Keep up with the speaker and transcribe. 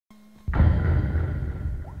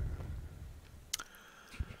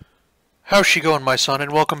How's she going, my son,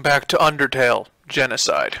 and welcome back to Undertale,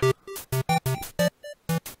 Genocide.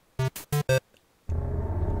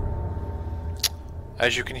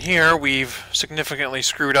 As you can hear, we've significantly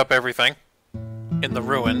screwed up everything in the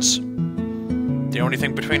ruins. The only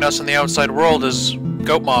thing between us and the outside world is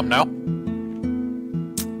Goat Mom now.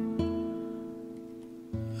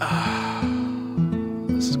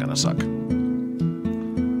 This is gonna suck.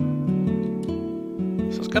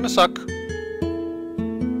 This is gonna suck.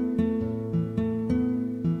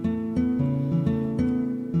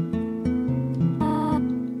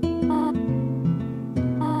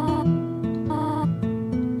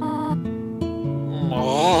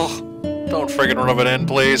 Don't friggin' rub it in,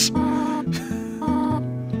 please.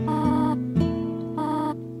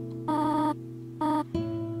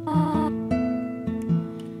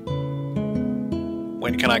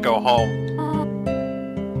 When can I go home?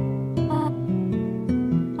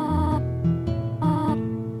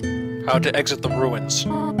 How to exit the ruins.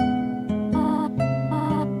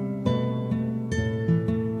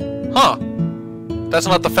 Huh. That's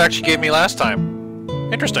not the fact she gave me last time.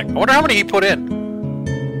 Interesting. I wonder how many he put in.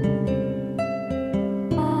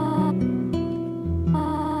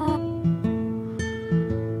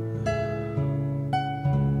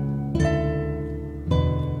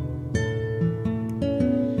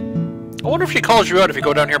 I wonder if she calls you out if you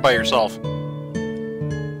go down here by yourself.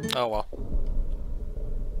 Oh well.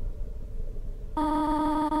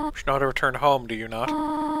 You should know how to return home, do you not?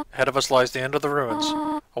 Ahead of us lies the end of the ruins,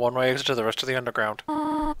 a one-way exit to the rest of the underground.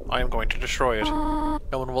 I am going to destroy it. No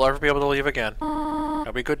one will ever be able to leave again.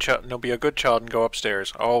 Now be a good child and go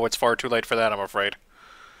upstairs. Oh, it's far too late for that, I'm afraid.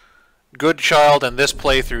 Good child and this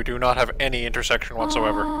playthrough do not have any intersection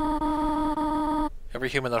whatsoever. Every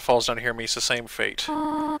human that falls down here meets the same fate.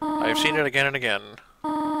 I have seen it again and again.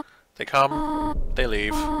 They come, they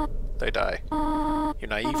leave, they die. You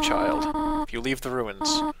naive child. If you leave the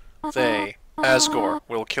ruins, they, Asgore,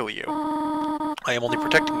 will kill you. I am only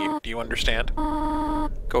protecting you, do you understand?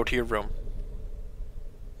 Go to your room.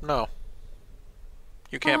 No.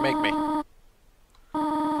 You can't make me.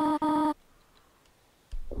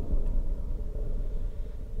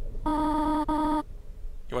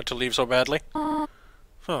 You want to leave so badly?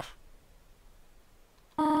 Huh.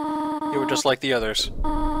 You were just like the others.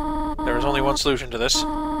 There is only one solution to this.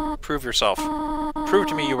 Prove yourself. Prove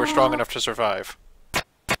to me you were strong enough to survive.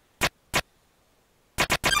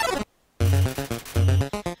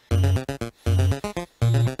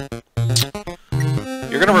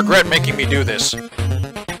 You're gonna regret making me do this.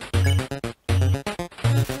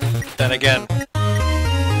 Then again,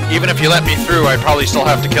 even if you let me through, I'd probably still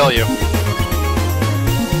have to kill you.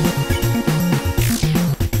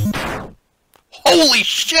 Holy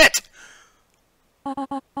shit!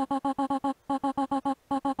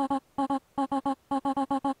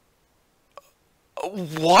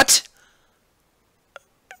 What?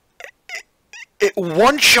 It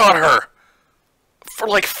one-shot her! For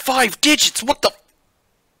like 5 digits, what the...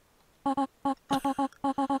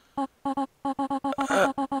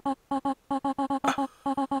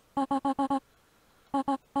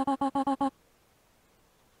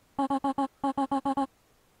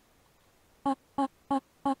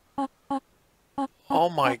 Oh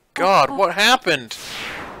my god, what happened?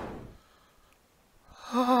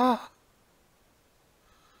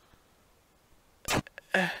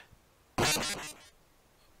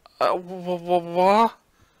 What?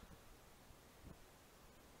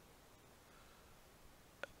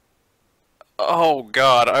 Oh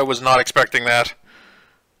god, I was not expecting that.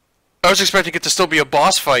 I was expecting it to still be a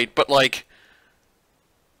boss fight, but like...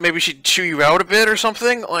 maybe she'd chew you out a bit or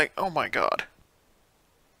something? Like, oh my god.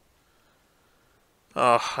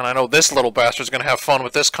 And I know this little bastard's gonna have fun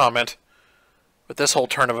with this comment. With this whole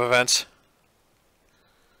turn of events.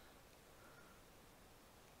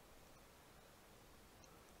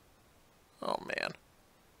 Oh man.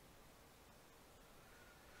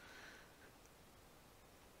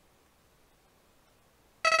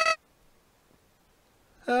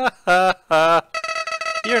 Ha ha ha.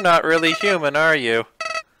 You're not really human, are you?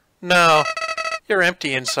 No. You're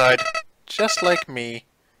empty inside. Just like me.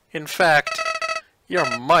 In fact,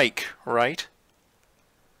 you're Mike, right?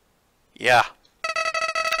 Yeah.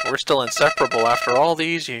 We're still inseparable after all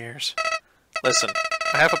these years. Listen,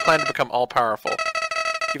 I have a plan to become all-powerful.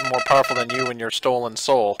 Even more powerful than you and your stolen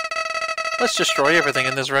soul. Let's destroy everything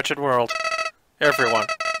in this wretched world. Everyone.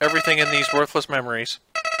 Everything in these worthless memories.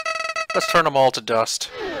 Let's turn them all to dust.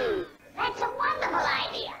 That's a wonderful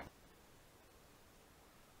idea.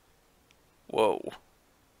 Whoa.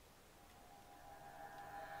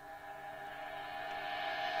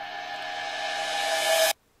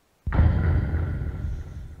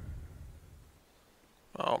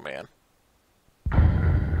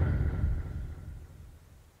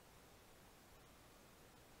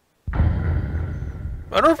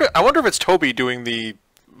 I wonder if it's Toby doing the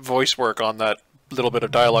voice work on that little bit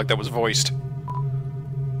of dialogue that was voiced.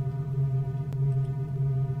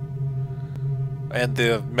 And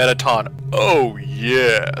the Metaton, oh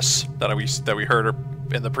yes, that we heard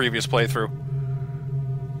in the previous playthrough.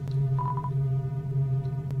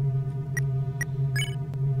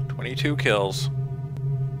 "22 kills.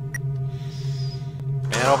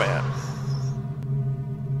 Man, oh man.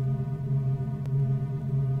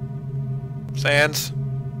 Sans,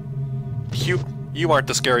 you aren't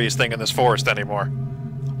the scariest thing in this forest anymore.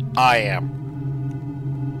 I am.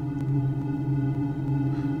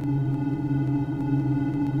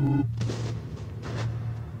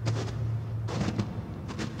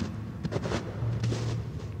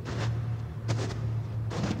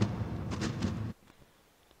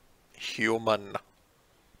 Human.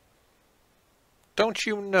 Don't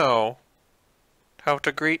you know how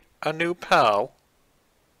to greet a new pal?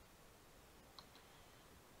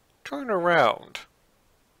 Turn around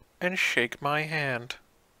and shake my hand.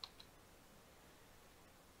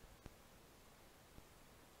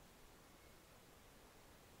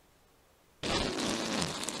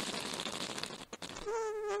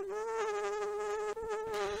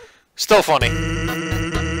 Still funny.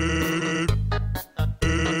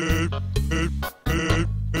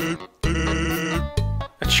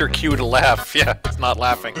 It's your cue to laugh. Yeah, it's not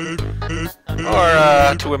laughing.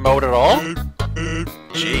 Or, to emote at all?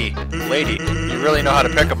 Gee, lady, you really know how to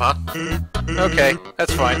pick 'em, huh? Okay,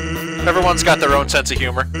 that's fine. Everyone's got their own sense of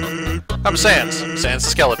humor. I'm Sans the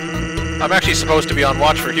skeleton. I'm actually supposed to be on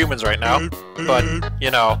watch for humans right now, but,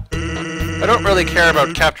 you know, I don't really care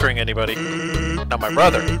about capturing anybody. Now my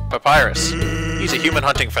brother, Papyrus, he's a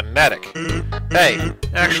human-hunting fanatic. Hey,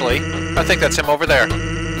 actually, I think that's him over there.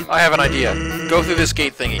 I have an idea. Go through this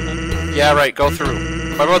gate thingy. Yeah, right, go through.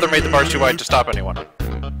 My brother made the bars too wide to stop anyone.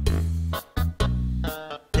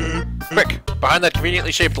 Quick, behind that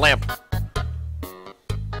conveniently shaped lamp.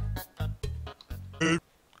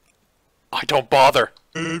 I don't bother.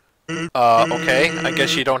 Okay, I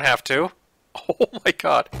guess you don't have to. Oh my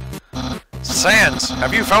god. Sans,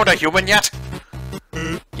 have you found a human yet?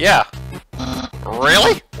 Yeah.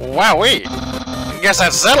 Really? Wowee. Guess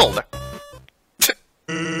that's settled.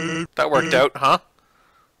 That worked out, huh?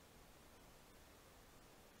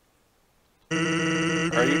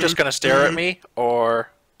 Are you just gonna stare at me, or...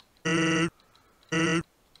 Yeah.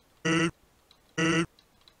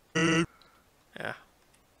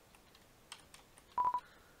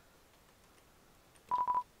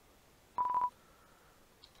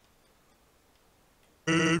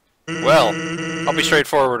 Well, I'll be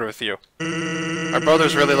straightforward with you. My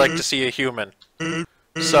brothers really like to see a human.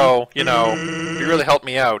 So, you know, you really helped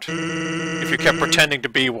me out if you kept pretending to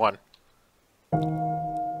be one.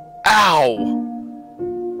 Ow!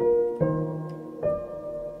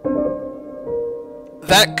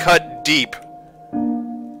 That cut deep.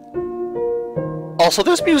 Also,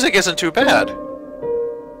 this music isn't too bad.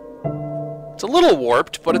 It's a little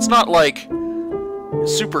warped, but it's not, like,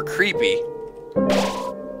 super creepy.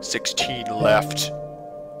 16 left.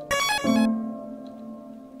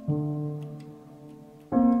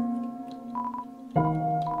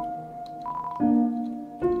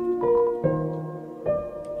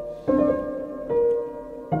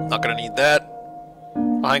 Not gonna need that.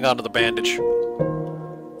 I'll hang on to the bandage.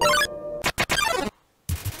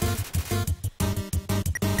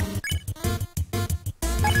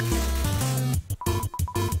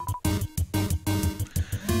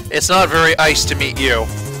 It's not very ice to meet you,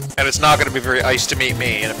 and it's not gonna be very ice to meet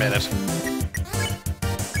me in a minute.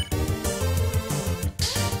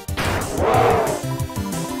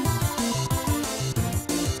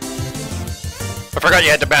 I forgot you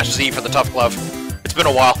had to bash Z for the tough glove. It's been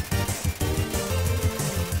a while.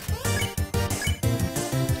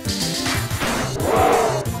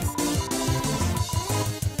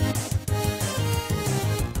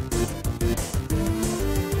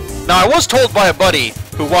 Now, I was told by a buddy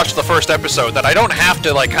who watched the first episode that I don't have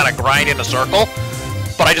to, like, kind of grind in a circle,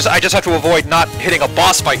 but I just have to avoid not hitting a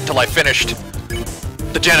boss fight until I finished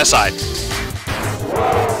the Genocide.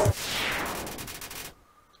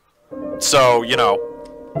 So, you know.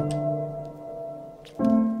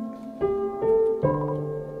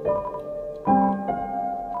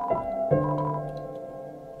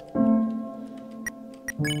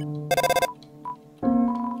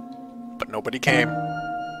 But nobody came.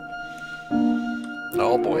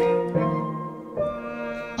 Oh boy.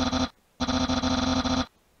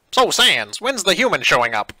 So, Sans, when's the human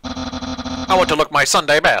showing up? I want to look my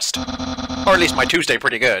Sunday best. Or at least my Tuesday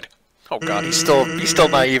pretty good. Oh god, he's still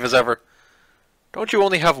naive as ever. Don't you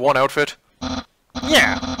only have one outfit?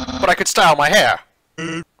 Yeah, but I could style my hair.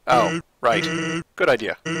 Oh, right. Good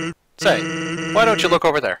idea. Say, why don't you look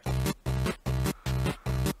over there?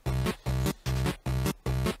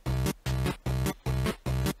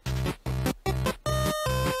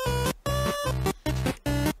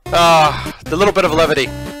 The little bit of levity.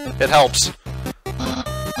 It helps.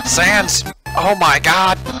 Sands! Oh my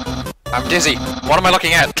god! I'm dizzy. What am I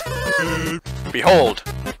looking at? Behold.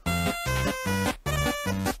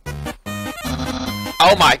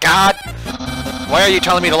 Oh my god! Why are you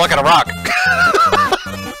telling me to look at a rock?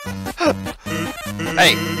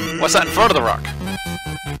 Hey, what's that in front of the rock?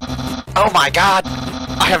 Oh my god!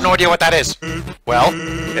 I have no idea what that is. Well,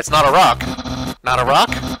 it's not a rock. Not a rock?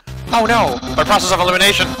 Oh no! By process of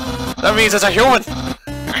elimination! That means it's a human!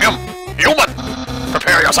 Human!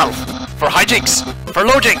 Prepare yourself! For hijinks! For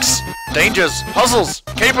lowjinks! Dangers! Puzzles!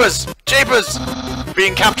 Capers! Japers!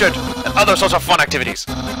 Being captured! And other sorts of fun activities!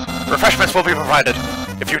 Refreshments will be provided!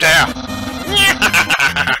 If you dare!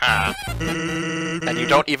 And you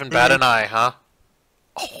don't even bat an eye, huh?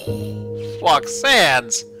 Oh, fuck,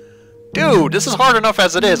 Sans! Dude, this is hard enough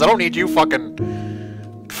as it is. I don't need you fucking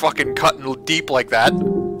cutting deep like that.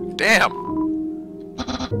 Damn.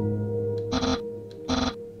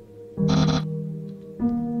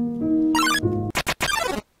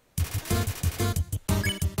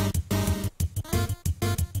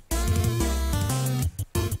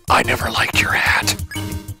 I never liked your hat.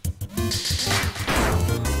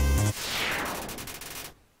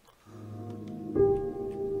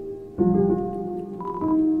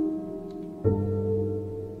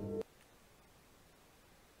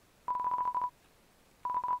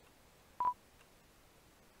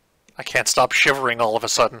 I can't stop shivering all of a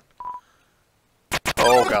sudden.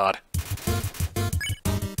 Oh god.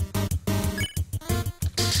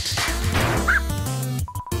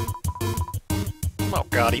 Oh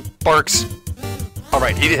god, he barks.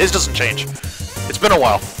 Alright, his doesn't change. It's been a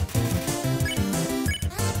while.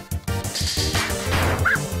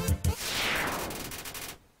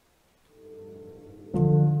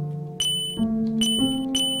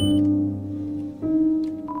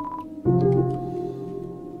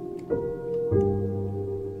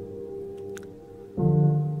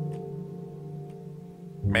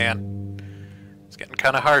 Man, it's getting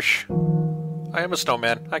kind of harsh. I am a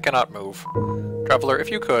snowman. I cannot move. Traveler, if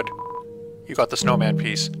you could. You got the snowman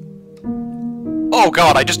piece. Oh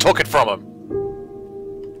god, I just took it from him!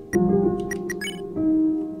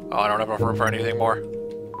 Oh, I don't have enough room for anything more.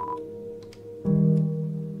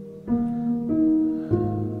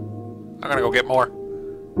 I'm gonna go get more.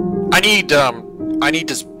 I need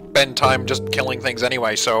to spend time just killing things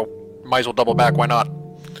anyway, so might as well double back, why not?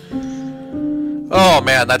 Oh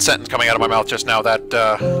man, that sentence coming out of my mouth just now, that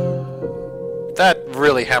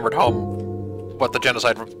really hammered home what the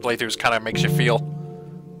Genocide playthroughs kind of makes you feel.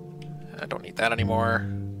 I don't need that anymore.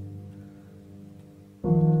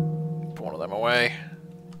 Put one of them away.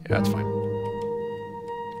 Yeah, that's fine.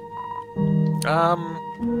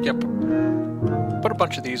 Yep. Put a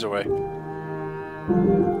bunch of these away.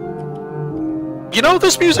 You know,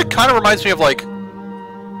 this music kind of reminds me of, like,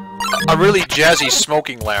 a really jazzy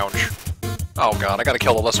smoking lounge. Oh god, I gotta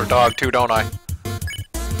kill the lesser dog too, don't I?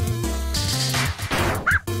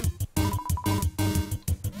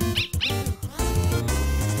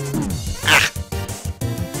 Ah.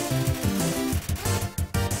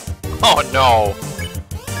 Oh no!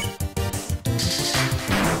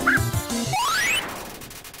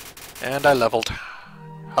 And I leveled.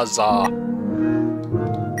 Huzzah.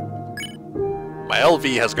 My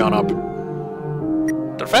LV has gone up.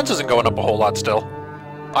 Defense isn't going up a whole lot still.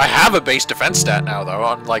 I have a base defense stat now, though,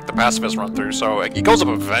 unlike the pacifist run-through, so it goes up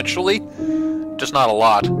eventually, just not a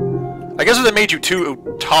lot. I guess if they made you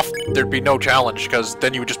too tough, there'd be no challenge, because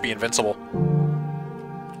then you would just be invincible.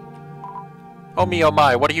 Oh me, oh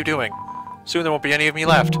my, what are you doing? Soon there won't be any of me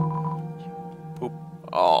left. Poop.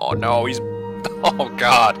 Oh no, he's... Oh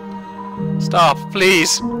god. Stop,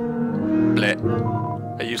 please! Bleh.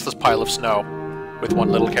 A useless pile of snow, with one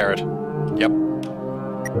little carrot. Yep.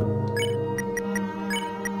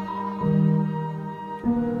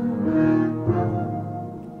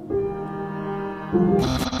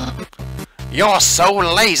 You're so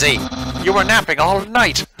lazy! You were napping all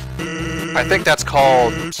night! I think that's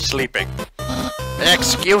called sleeping.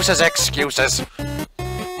 Excuses, excuses!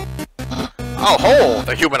 Oh ho!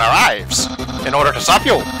 The human arrives! In order to stop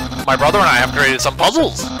you, my brother and I have created some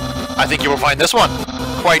puzzles! I think you will find this one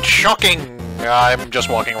quite shocking. I'm just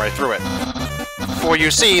walking right through it. For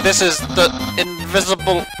you see, this is the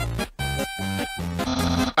invisible...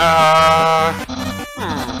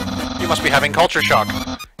 You must be having culture shock.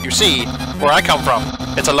 You see, where I come from,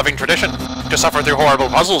 it's a living tradition to suffer through horrible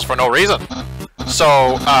puzzles for no reason.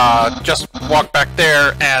 So, just walk back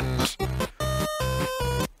there and...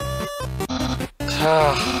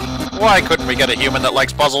 why couldn't we get a human that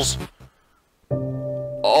likes puzzles?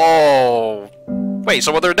 Oh... Wait,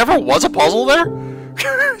 so there never was a puzzle there?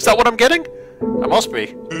 Is that what I'm getting? That must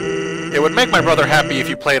be. It would make my brother happy if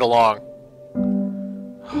you played along.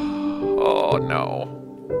 Oh, no.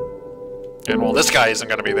 And, well, this guy isn't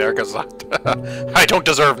gonna be there, because I don't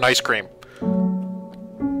deserve an ice cream.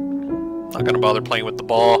 Not gonna bother playing with the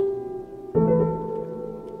ball.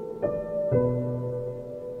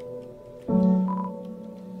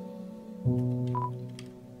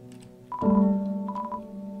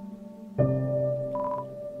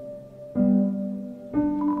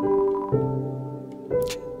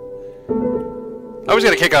 I always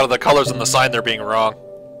get a kick out of the colors on the sign there being wrong.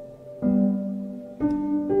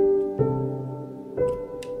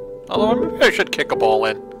 Although maybe I should kick a ball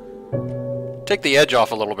in. Take the edge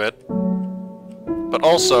off a little bit. But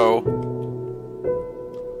also...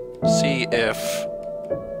 see if...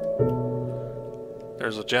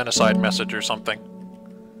 there's a genocide message or something.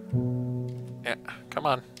 Yeah, come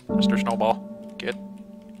on, Mr. Snowball. Get...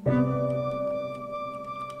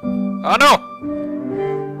 oh no!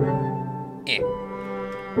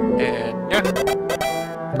 And yeah,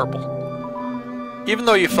 purple. Even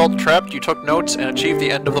though you felt trapped, you took notes and achieved the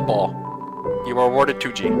end of the ball. You were awarded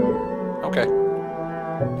 2G. Okay.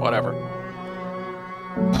 Whatever.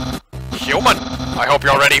 Human! I hope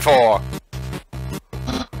you're ready for...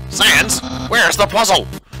 Sans? Where's the puzzle?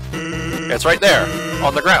 It's right there,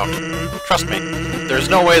 on the ground. Trust me, there's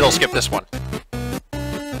no way they'll skip this one.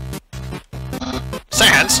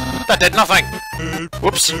 Sans? That did nothing!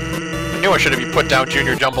 Whoops. I knew I should have put down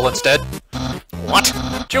Junior Jumble instead. What?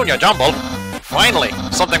 Junior Jumble? Finally,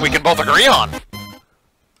 something we can both agree on.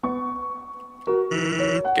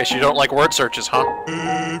 Guess you don't like word searches, huh?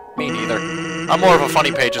 Me neither. I'm more of a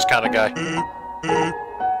funny pages kind of guy.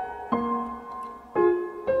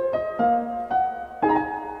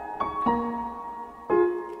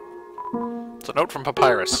 It's a note from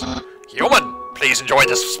Papyrus. Human, please enjoy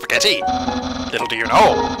this spaghetti. Little do you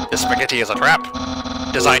know, this spaghetti is a trap.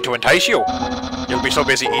 Designed to entice you. You'll be so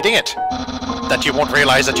busy eating it that you won't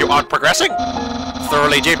realize that you aren't progressing.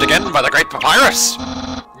 Thoroughly duped again by the great Papyrus.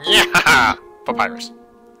 Yeah, Papyrus.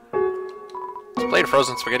 Plate of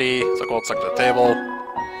frozen spaghetti, so gold stuck to the table.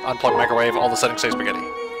 Unplug microwave, all the settings say spaghetti.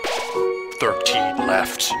 13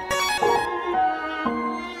 left.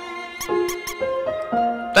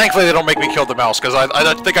 Thankfully they don't make me kill the mouse, because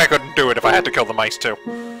I think I couldn't do it if I had to kill the mice too.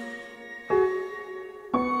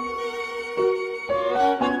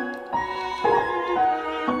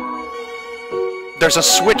 There's a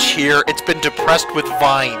switch here, it's been depressed with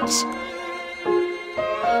vines.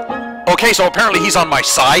 Okay, so apparently he's on my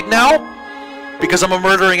side now? Because I'm a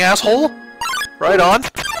murdering asshole? Right on.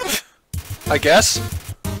 I guess.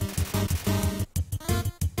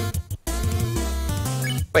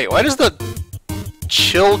 Wait, why does the...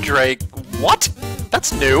 Childrake... What?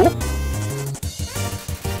 That's new.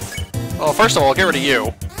 Well, first of all, I'll get rid of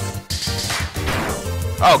you.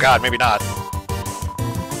 Oh god, maybe not.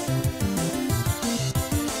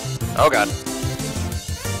 Oh god.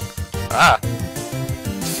 Ah.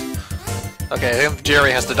 Okay, I think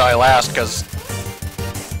Jerry has to die last, because...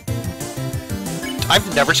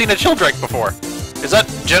 I've never seen a Childrake before. Is that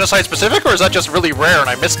Genocide specific, or is that just really rare and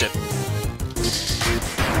I missed it?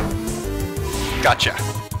 Gotcha.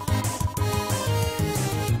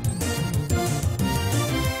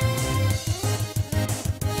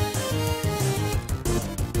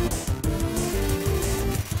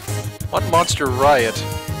 What monster riot?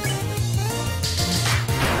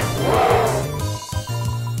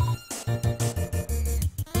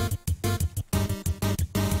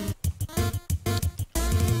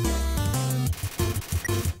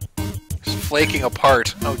 It's flaking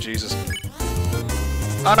apart. Oh, Jesus.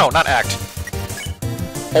 Oh, no, not act.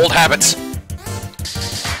 Old habits.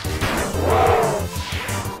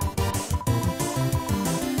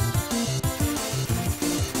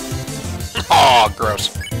 Oh, gross.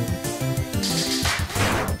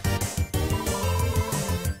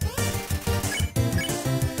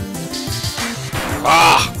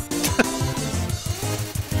 Ah!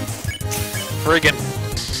 Friggin'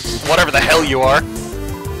 whatever the hell you are.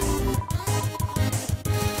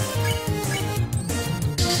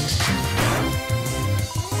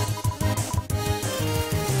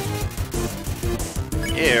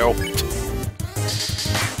 Ew.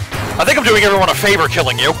 I think I'm doing everyone a favor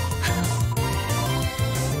killing you.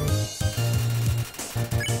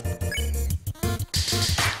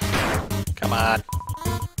 Come on.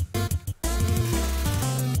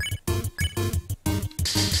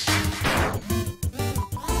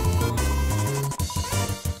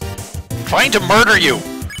 trying to murder you!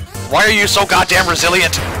 Why are you so goddamn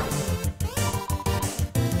resilient?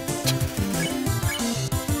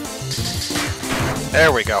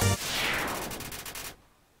 There we go.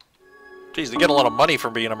 Jeez, they get a lot of money for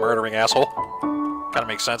being a murdering asshole. Kinda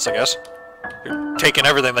makes sense, I guess. You're taking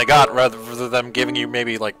everything they got rather than them giving you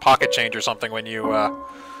maybe, like, pocket change or something when you,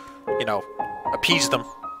 you know, appease them.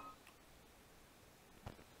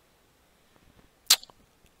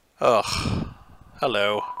 Ugh.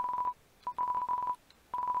 Hello.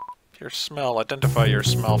 Your smell. Identify your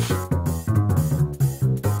smell.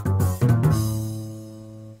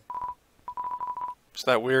 It's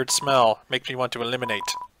that weird smell. Makes me want to eliminate.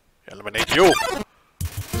 Eliminate you!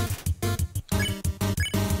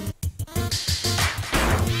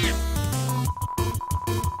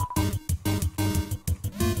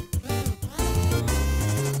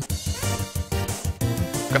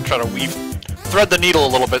 I'm gonna try to thread the needle a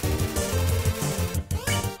little bit.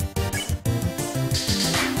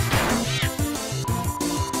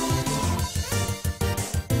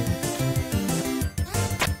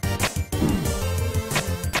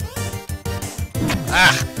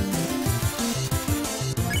 Ah!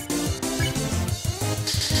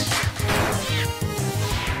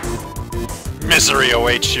 Misery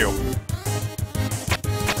awaits you.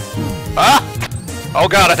 Ah! Oh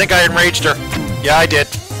god, I think I enraged her. Yeah, I did.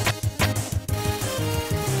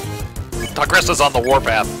 Agressa's on the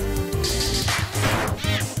warpath.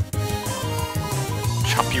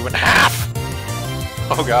 Chop you in half!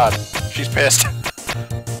 Oh god, she's pissed. I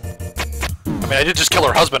mean, I did just kill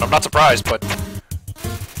her husband, I'm not surprised, but...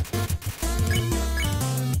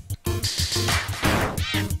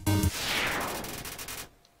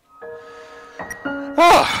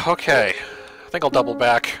 Oh, okay. I think I'll double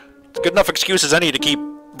back. It's good enough excuse as any to keep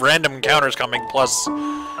random encounters coming, plus...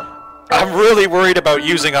 I'm really worried about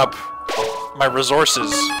using up my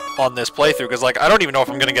resources on this playthrough, because, like, I don't even know if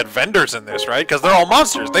I'm gonna get vendors in this, right? Because they're all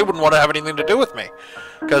monsters. They wouldn't want to have anything to do with me.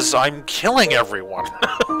 Because I'm killing everyone.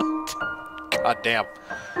 God damn.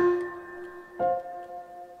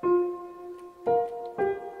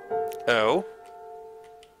 Oh?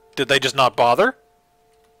 Did they just not bother?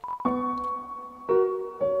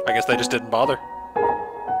 I guess they just didn't bother.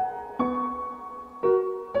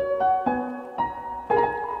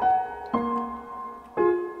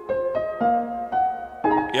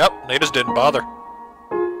 Yep, they just didn't bother.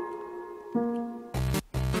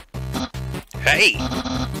 Hey!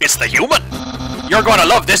 It's the human! You're gonna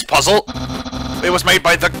love this puzzle! It was made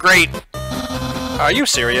by the great... Are you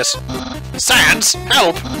serious? Sans?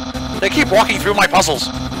 Help! They keep walking through my puzzles.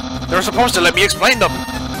 They're supposed to let me explain them.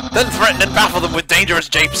 Then threaten and baffle them with dangerous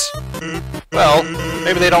japes. Well,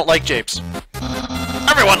 maybe they don't like japes.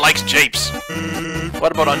 Everyone likes japes!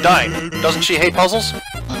 What about Undyne? Doesn't she hate puzzles?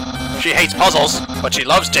 She hates puzzles, but she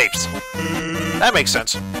loves japes. That makes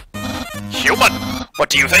sense. Human! What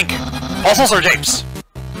do you think? Puzzles or japes?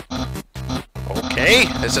 Okay,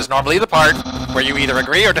 this is normally the part where you either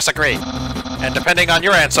agree or disagree. And depending on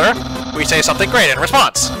your answer, we say something great in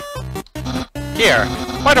response. Here,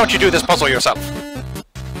 why don't you do this puzzle yourself?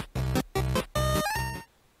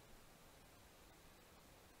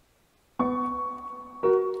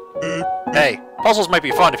 Hey, puzzles might be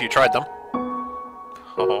fun if you tried them.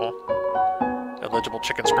 Oh. Illegible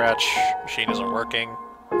chicken scratch. Machine isn't working.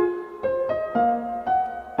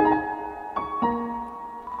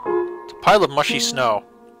 It's a pile of mushy snow.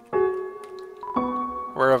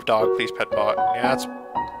 Where of dog, please pet bot. Yeah, that's...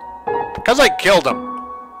 because I killed him!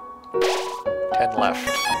 10 left.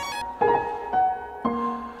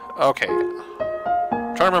 Okay.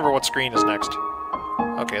 I'm trying to remember what screen is next.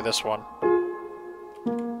 Okay, this one.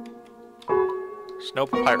 Snow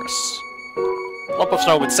papyrus. Lump of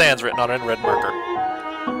snow with sands written on it in red marker.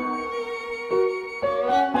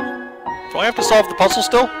 Do I have to solve the puzzle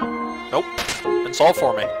still? Nope. Been solved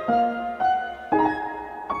for me.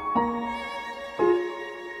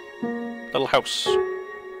 Little house.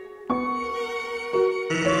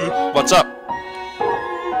 What's up?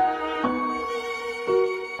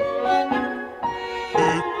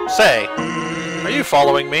 Say, are you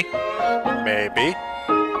following me? Maybe.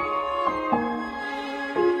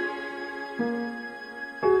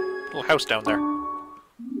 Little house down there.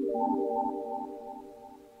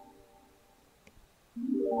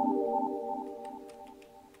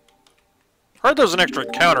 Heard there's an extra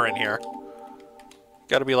encounter in here.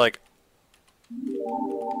 Gotta be like...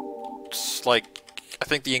 it's like... I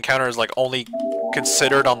think the encounter is like only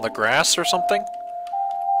considered on the grass or something?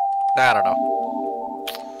 I don't know.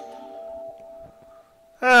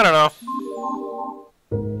 I don't know.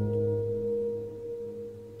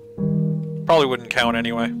 Probably wouldn't count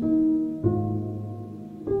anyway.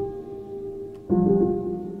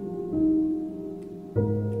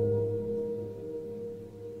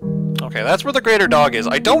 Okay, that's where the greater dog is.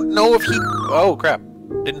 I don't know if he... Oh, crap.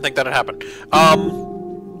 Didn't think that had happened.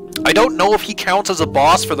 I don't know if he counts as a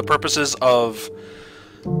boss for the purposes of...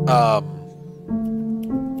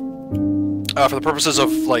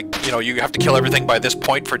 like, you know, you have to kill everything by this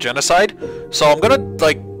point for Genocide. So I'm gonna,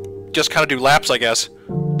 like, just kind of do laps, I guess,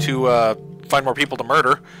 to, find more people to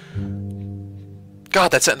murder.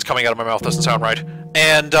 God, that sentence coming out of my mouth doesn't sound right.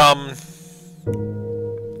 And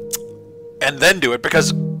then do it,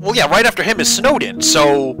 because, well, yeah, right after him is Snowden,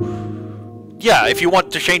 so... Yeah, if you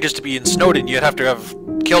want the changes to be in Snowden, you'd have to have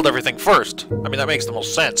killed everything first. I mean, that makes the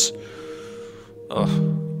most sense. Ugh.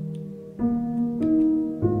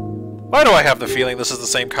 Why do I have the feeling this is the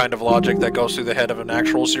same kind of logic that goes through the head of an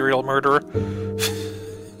actual serial murderer?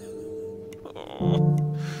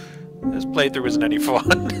 This playthrough isn't any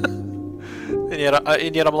fun. and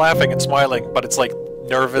yet I'm laughing and smiling, but it's like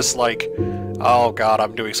nervous, like, oh god,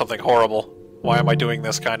 I'm doing something horrible. Why am I doing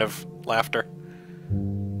this kind of laughter?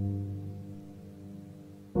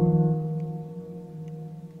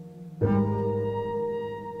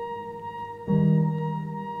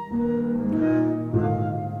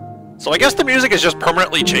 So I guess the music is just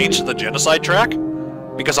permanently changed to the Genocide track,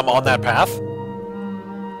 because I'm on that path. I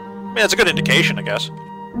mean, that's a good indication, I guess.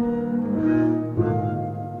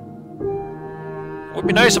 Would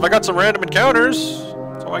be nice if I got some random encounters,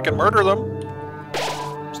 so I can murder them.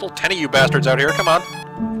 There's still 10 of you bastards out here, come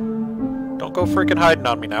on. Don't go freaking hiding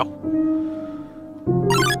on me now.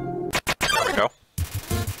 There we go.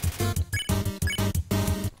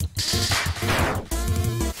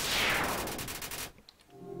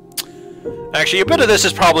 Actually, a bit of this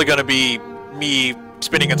is probably going to be me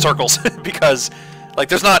spinning in circles, because, like,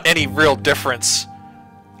 there's not any real difference.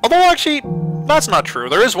 Although, actually, that's not true.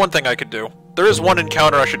 There is one thing I could do. There is one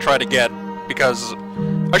encounter I should try to get, because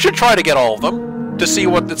I should try to get all of them, to see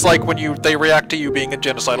what it's like when they react to you being a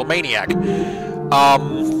genocidal maniac.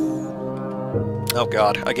 Oh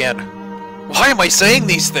god, again. Why am I saying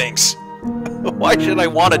these things? Why should I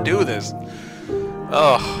want to do this?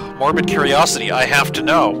 Ugh, morbid curiosity, I have to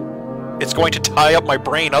know. It's going to tie up my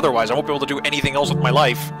brain otherwise. I won't be able to do anything else with my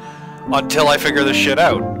life until I figure this shit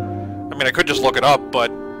out. I mean, I could just look it up,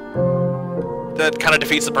 but that kind of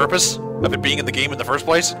defeats the purpose of it being in the game in the first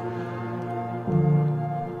place.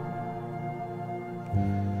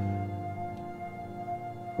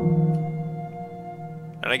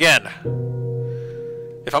 And again,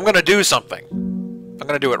 if I'm going to do something, I'm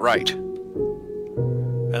going to do it right.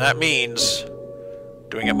 And that means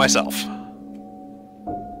doing it myself.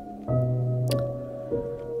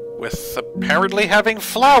 With apparently having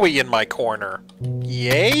Flowey in my corner.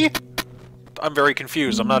 Yay? I'm very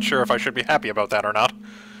confused. I'm not sure if I should be happy about that or not.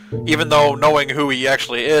 Even though, knowing who he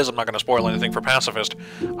actually is, I'm not going to spoil anything for Pacifist.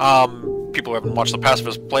 People who haven't watched the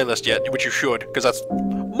Pacifist playlist yet, which you should, because that's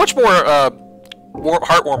much more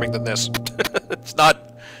heartwarming than this. It's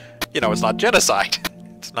not, you know, it's not genocide.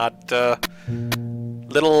 It's not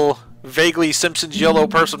little, vaguely Simpsons yellow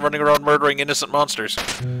person running around murdering innocent monsters.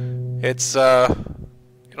 It's, you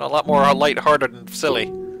know, a lot more light-hearted and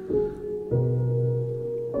silly.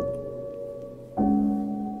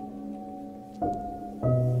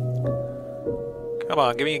 Come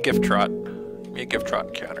on, give me a gift trot. Give me a gift trot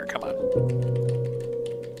encounter, come on.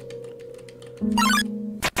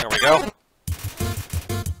 There we go.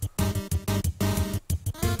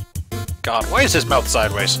 God, why is his mouth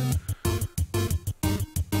sideways?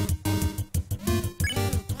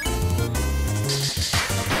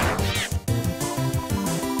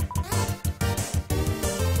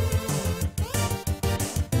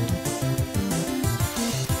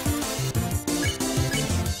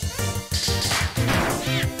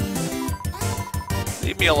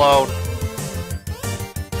 Leave me alone.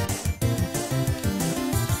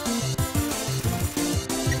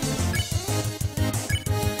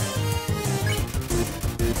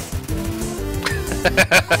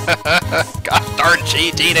 Gosh darn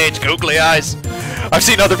gee, teenage googly eyes. I've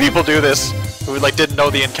seen other people do this who like didn't know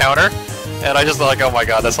the encounter, and I just thought like, oh my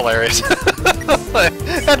god, that's hilarious.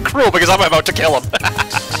 And cruel because I'm about to kill him.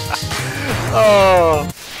 Oh.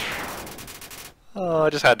 Oh, I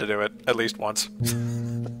just had to do it at least once.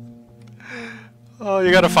 Oh,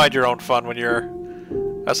 you gotta find your own fun when you're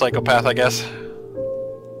a psychopath, I guess.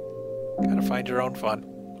 Gotta find your own fun.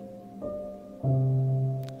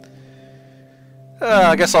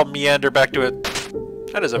 I guess I'll meander back to it.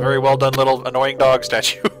 That is a very well done little annoying dog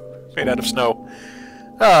statue made out of snow.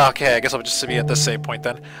 Okay, I guess I'll just be at this save point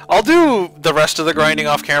then. I'll do the rest of the grinding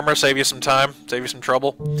off camera, save you some time, save you some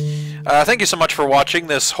trouble. Thank you so much for watching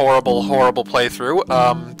this horrible, horrible playthrough.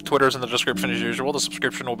 Twitter's in the description as usual. The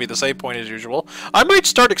subscription will be the save point as usual. I might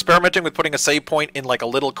start experimenting with putting a save point in like a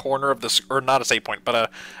little corner of the, or not a save point,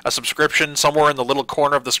 but a subscription somewhere in the little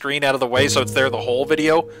corner of the screen out of the way so it's there the whole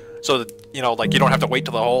video. So that, you know, like you don't have to wait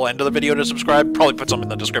till the whole end of the video to subscribe. Probably put some in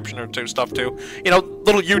the description or stuff too. You know,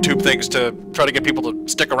 little YouTube things to try to get people to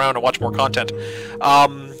stick around and watch more content.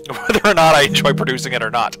 Whether or not I enjoy producing it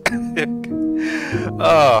or not.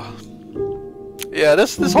 Yeah,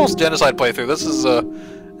 this whole Genocide playthrough, this is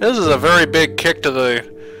a very big kick to the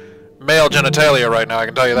male genitalia right now, I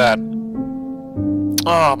can tell you that.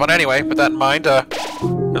 Oh, but anyway, with that in mind,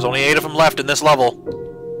 there's only 8 of them left in this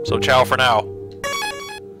level. So ciao for now.